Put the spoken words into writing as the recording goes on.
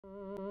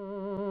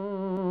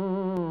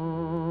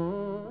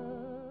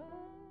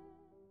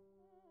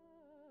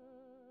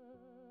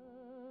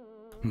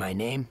My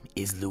name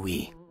is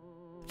Louis.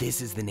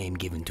 This is the name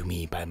given to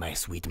me by my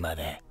sweet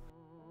mother.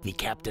 The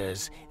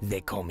captors,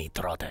 they call me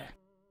Trotter.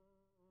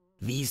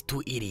 These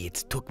two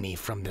idiots took me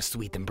from the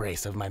sweet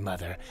embrace of my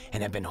mother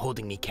and have been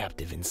holding me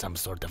captive in some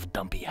sort of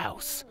dumpy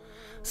house.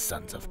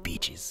 Sons of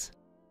bitches.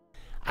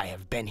 I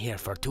have been here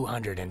for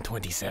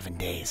 227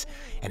 days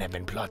and have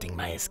been plotting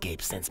my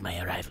escape since my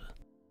arrival.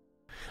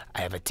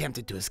 I have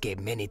attempted to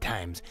escape many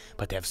times,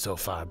 but have so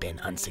far been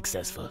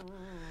unsuccessful.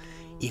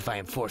 If I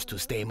am forced to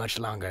stay much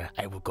longer,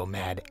 I will go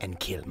mad and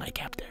kill my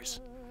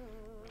captors.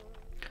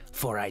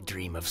 For I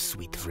dream of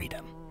sweet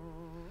freedom.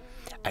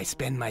 I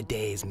spend my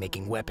days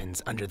making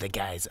weapons under the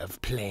guise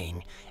of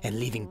playing and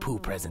leaving poo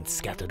presents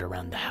scattered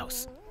around the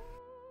house.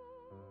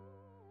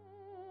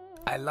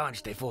 I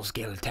launched a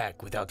full-scale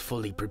attack without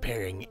fully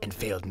preparing and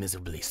failed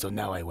miserably, so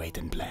now I wait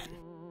and plan.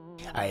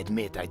 I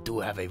admit I do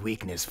have a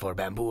weakness for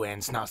bamboo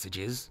and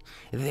sausages.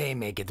 They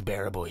make it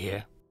bearable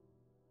here.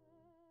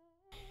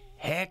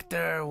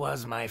 Hector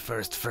was my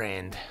first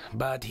friend,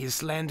 but his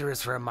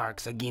slanderous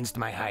remarks against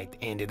my height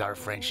ended our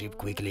friendship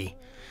quickly.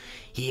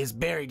 He is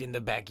buried in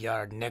the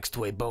backyard next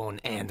to a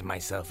bone and my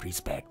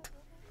self-respect.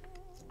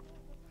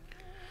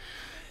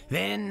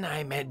 Then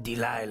I met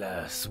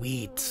Delilah,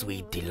 sweet,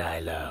 sweet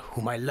Delilah,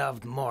 whom I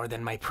loved more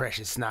than my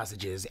precious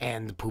sausages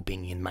and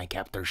pooping in my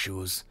captor's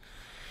shoes.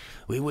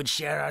 We would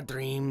share our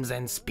dreams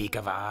and speak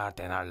of art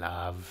and our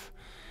love.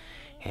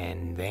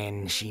 And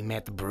then she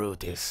met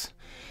Brutus,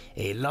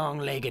 a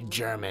long-legged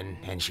German,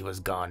 and she was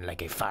gone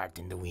like a fart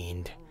in the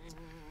wind.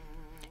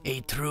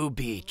 A true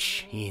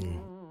bitch,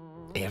 in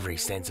every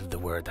sense of the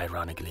word,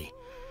 ironically.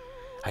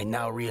 I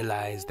now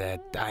realize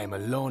that I am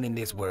alone in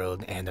this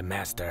world and a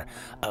master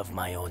of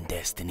my own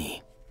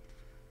destiny.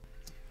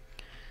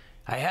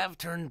 I have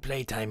turned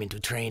playtime into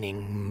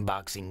training,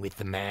 boxing with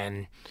the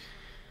man.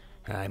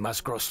 I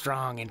must grow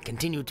strong and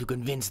continue to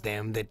convince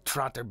them that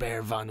Trotter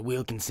Von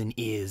Wilkinson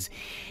is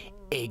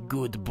a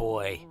good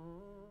boy.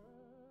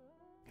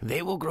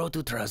 They will grow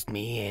to trust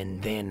me,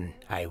 and then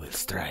I will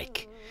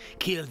strike,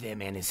 kill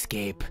them and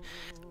escape.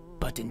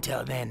 But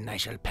until then, I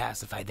shall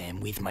pacify them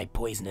with my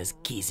poisonous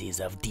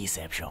kisses of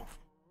deception.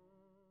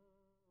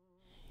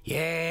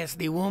 Yes,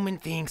 the woman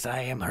thinks I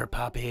am her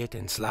puppet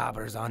and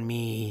slobbers on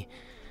me.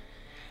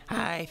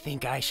 I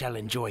think I shall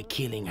enjoy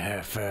killing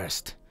her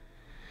first.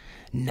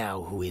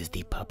 Now who is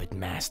the puppet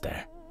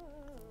master?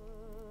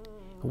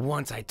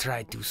 Once I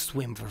tried to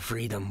swim for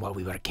freedom while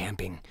we were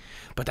camping,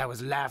 but I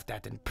was laughed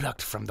at and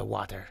plucked from the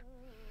water.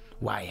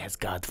 Why has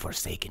God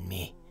forsaken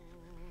me?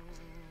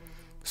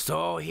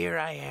 So here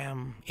I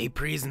am, a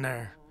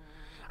prisoner.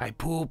 I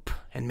poop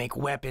and make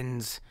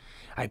weapons.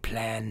 I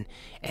plan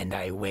and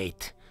I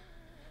wait.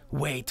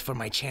 Wait for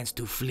my chance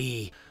to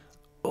flee,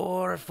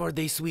 or for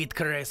the sweet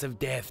caress of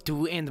death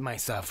to end my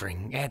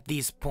suffering. At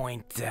this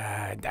point,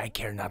 I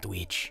care not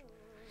which.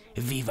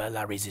 Viva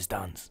la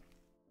resistance.